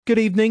Good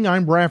evening,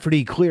 I'm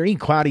Rafferty Cleary.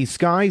 Cloudy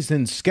skies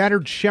and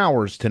scattered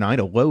showers tonight,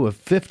 a low of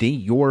 50.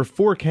 Your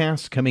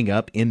forecast coming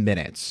up in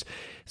minutes.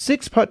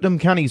 6 Putnam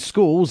County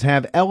schools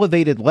have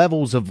elevated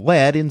levels of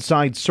lead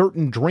inside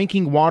certain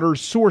drinking water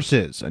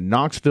sources. A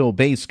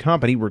Knoxville-based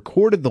company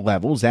recorded the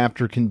levels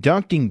after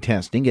conducting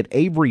testing at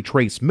Avery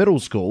Trace Middle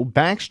School,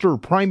 Baxter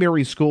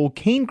Primary School,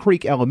 Cane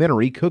Creek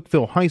Elementary,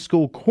 Cookeville High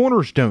School,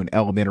 Cornerstone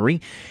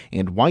Elementary,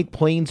 and White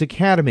Plains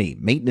Academy.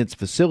 Maintenance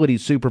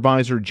Facilities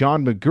Supervisor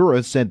John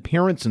Magura said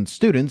parents and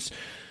students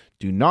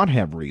do not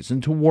have reason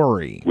to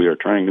worry. We are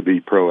trying to be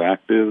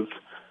proactive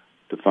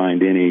to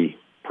find any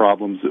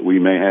problems that we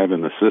may have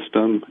in the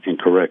system and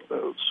correct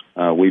those.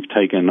 We've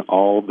taken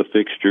all the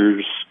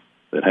fixtures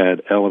that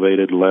had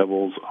elevated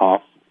levels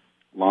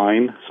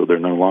offline, so they're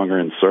no longer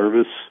in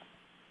service.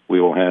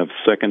 We will have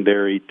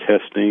secondary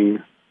testing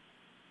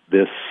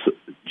this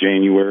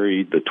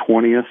January the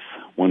 20th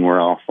when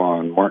we're off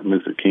on Martin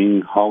Luther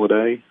King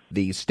holiday.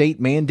 The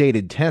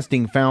state-mandated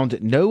testing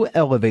found no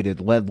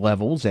elevated lead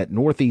levels at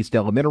Northeast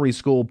Elementary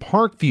School,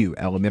 Parkview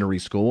Elementary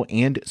School,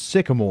 and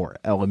Sycamore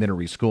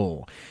Elementary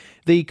School.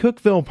 The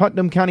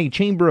Cookeville-Putnam County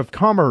Chamber of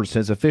Commerce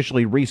has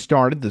officially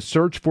restarted the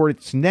search for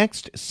its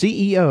next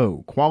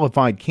CEO.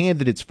 Qualified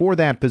candidates for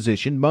that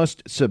position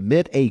must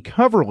submit a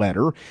cover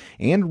letter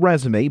and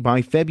resume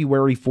by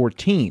February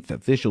 14th.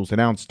 Officials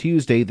announced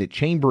Tuesday that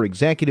Chamber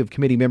Executive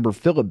Committee member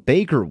Philip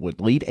Baker would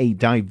lead a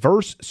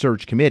diverse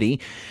search committee.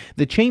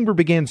 The Chamber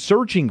began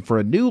searching for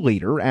a new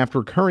leader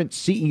after current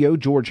CEO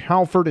George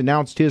Halford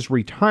announced his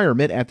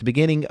retirement at the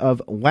beginning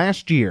of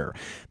last year.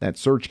 That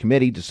search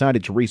committee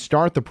decided to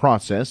restart the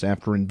process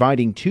after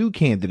inviting 2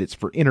 candidates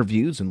for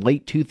interviews in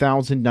late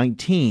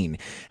 2019.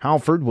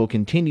 Halford will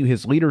continue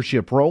his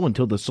leadership role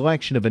until the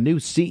selection of a new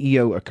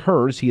CEO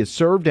occurs. He has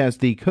served as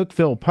the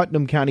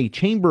Cookeville-Putnam County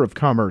Chamber of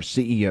Commerce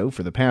CEO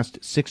for the past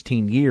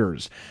 16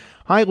 years.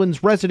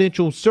 Highlands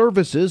Residential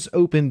Services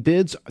opened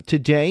bids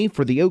today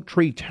for the Oak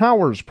Tree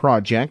Towers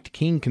project.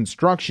 King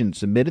Construction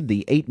submitted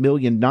the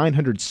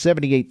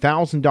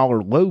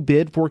 $8,978,000 low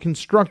bid for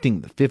constructing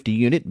the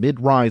 50-unit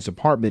mid-rise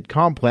apartment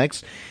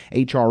complex.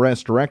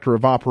 HRS Director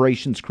of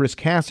Operations Chris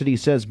Cassidy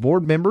says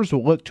board members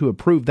will look to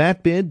approve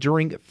that bid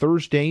during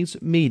Thursday's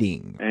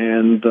meeting.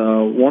 And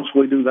once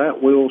we do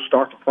that, we'll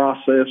start the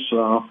process.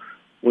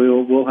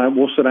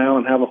 We'll sit down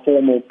and have a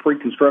formal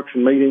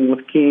pre-construction meeting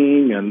with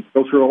King and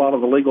go through a lot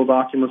of the legal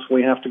documents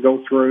we have to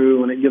go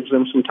through, and it gives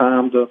them some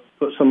time to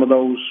put some of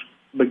those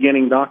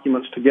beginning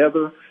documents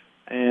together.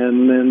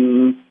 And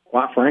then,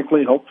 quite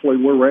frankly, hopefully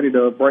we're ready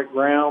to break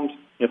ground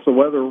if the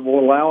weather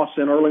will allow us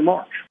in early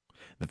March.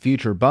 The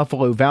future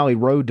Buffalo Valley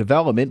Road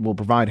development will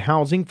provide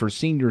housing for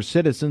senior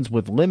citizens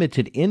with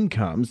limited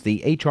incomes.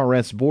 The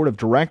HRS Board of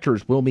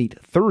Directors will meet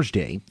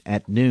Thursday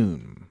at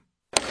noon.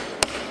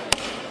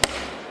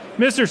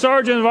 Mr.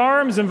 Sergeant of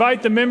Arms,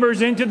 invite the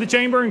members into the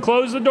chamber and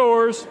close the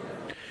doors.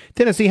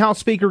 Tennessee House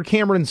Speaker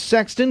Cameron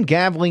Sexton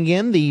gaveling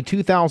in the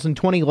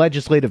 2020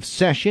 legislative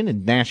session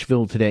in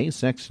Nashville today.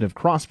 Sexton of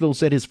Crossville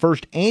said his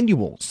first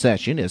annual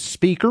session as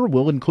Speaker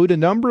will include a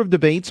number of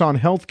debates on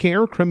health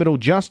care, criminal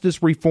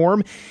justice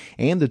reform,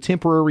 and the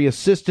Temporary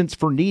Assistance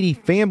for Needy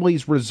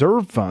Families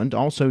Reserve Fund,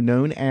 also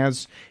known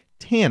as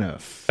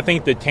TANF. I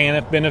think the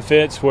TANF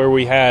benefits, where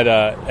we had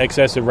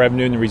excessive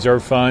revenue in the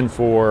reserve fund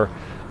for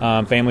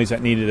families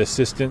that needed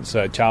assistance,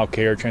 child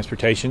care,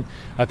 transportation.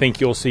 I think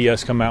you'll see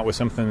us come out with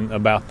something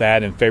about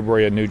that in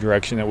February, a new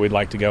direction that we'd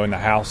like to go in the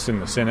House and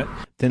the Senate.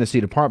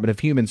 Tennessee Department of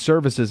Human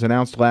Services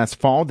announced last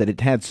fall that it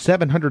had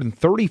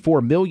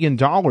 $734 million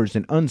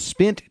in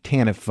unspent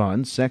TANF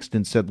funds.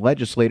 Sexton said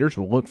legislators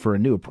will look for a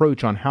new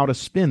approach on how to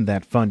spend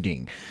that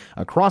funding.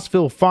 A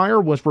Crossville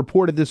fire was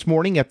reported this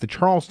morning at the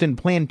Charleston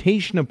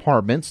Plantation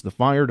Apartments. The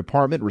fire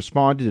department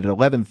responded at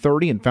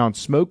 11:30 and found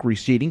smoke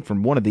receding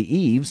from one of the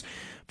eaves.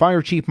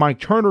 Fire Chief Mike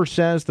Turner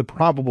says the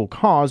probable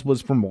cause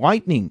was from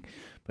lightning,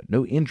 but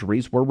no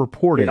injuries were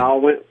reported. It all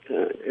went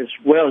as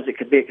well as it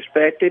could be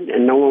expected,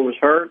 and no one was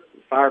hurt.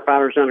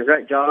 Firefighters done a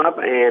great job,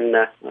 and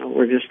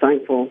we're just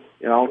thankful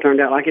it all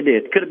turned out like it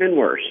did. Could have been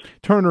worse.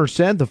 Turner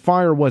said the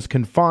fire was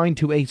confined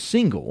to a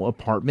single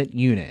apartment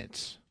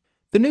unit.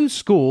 The new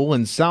school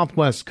in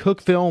southwest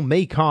Cookeville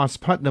may cost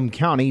Putnam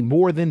County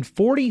more than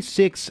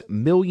 $46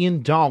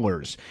 million.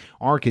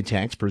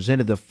 Architects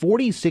presented the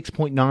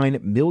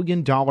 $46.9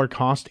 million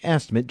cost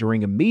estimate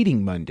during a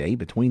meeting Monday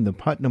between the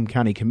Putnam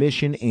County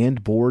Commission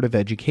and Board of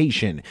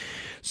Education.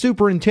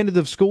 Superintendent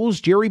of Schools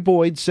Jerry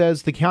Boyd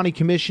says the County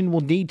Commission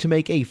will need to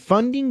make a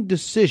funding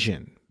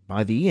decision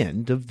by the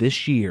end of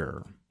this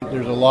year.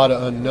 There's a lot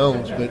of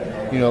unknowns, but,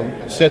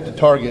 set the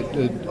target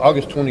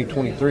August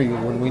 2023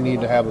 when we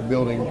need to have a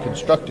building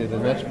constructed,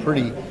 and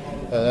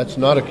that's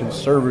not a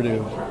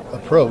conservative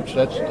approach.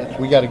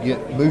 We got to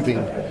get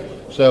moving.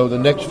 So the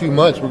next few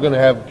months we're going to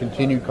have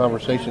continued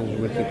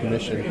conversations with the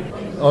commission.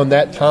 On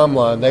that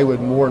timeline, they would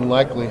more than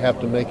likely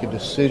have to make a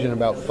decision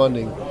about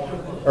funding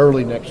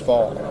early next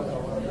fall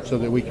so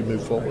that we can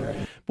move forward.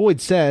 Boyd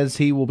says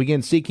he will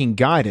begin seeking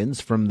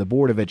guidance from the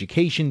Board of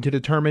Education to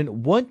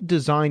determine what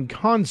design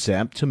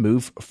concept to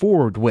move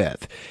forward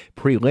with.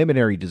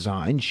 Preliminary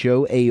designs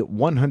show a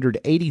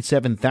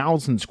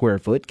 187,000 square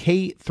foot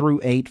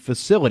K-8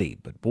 facility,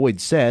 but Boyd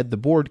said the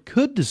board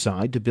could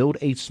decide to build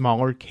a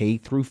smaller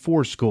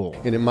K-4 school.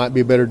 And it might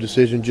be a better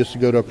decision just to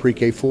go to a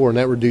pre-K4, and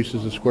that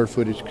reduces the square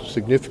footage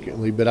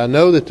significantly. But I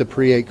know that the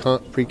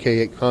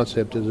pre-K8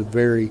 concept is a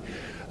very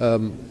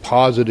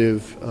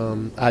positive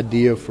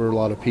idea for a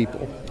lot of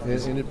people,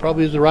 and it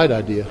probably is the right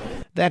idea.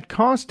 That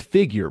cost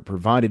figure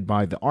provided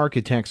by the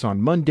architects on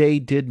Monday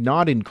did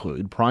not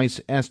include price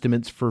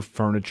estimates for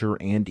furniture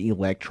and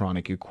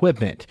electronic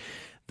equipment.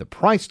 The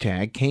price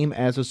tag came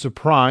as a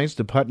surprise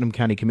to Putnam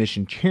County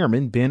Commission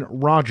Chairman Ben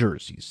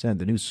Rogers. He said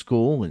the new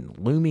school and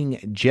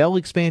looming jail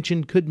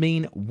expansion could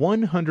mean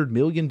 $100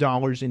 million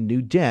in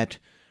new debt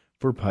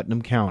for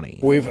Putnam County.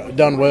 We've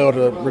done well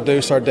to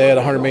reduce our debt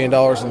 $100 million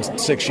in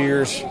 6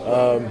 years,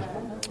 a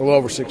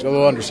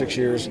little under 6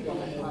 years,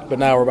 but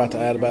now we're about to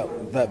add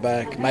about that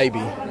back, maybe.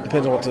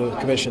 Depends on what the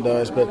commission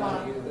does. But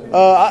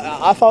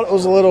I thought it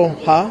was a little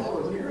high,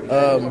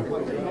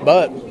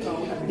 but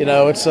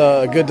it's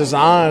a good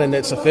design and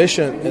it's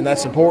efficient, and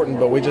that's important,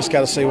 but we just got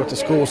to see what the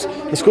schools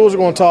are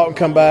going to talk and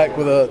come back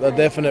with a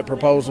definite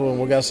proposal, and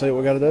we got to see what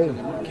we got to do.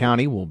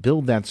 County will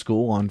build that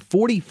school on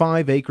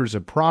 45 acres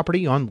of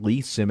property on Lee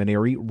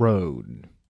Seminary Road.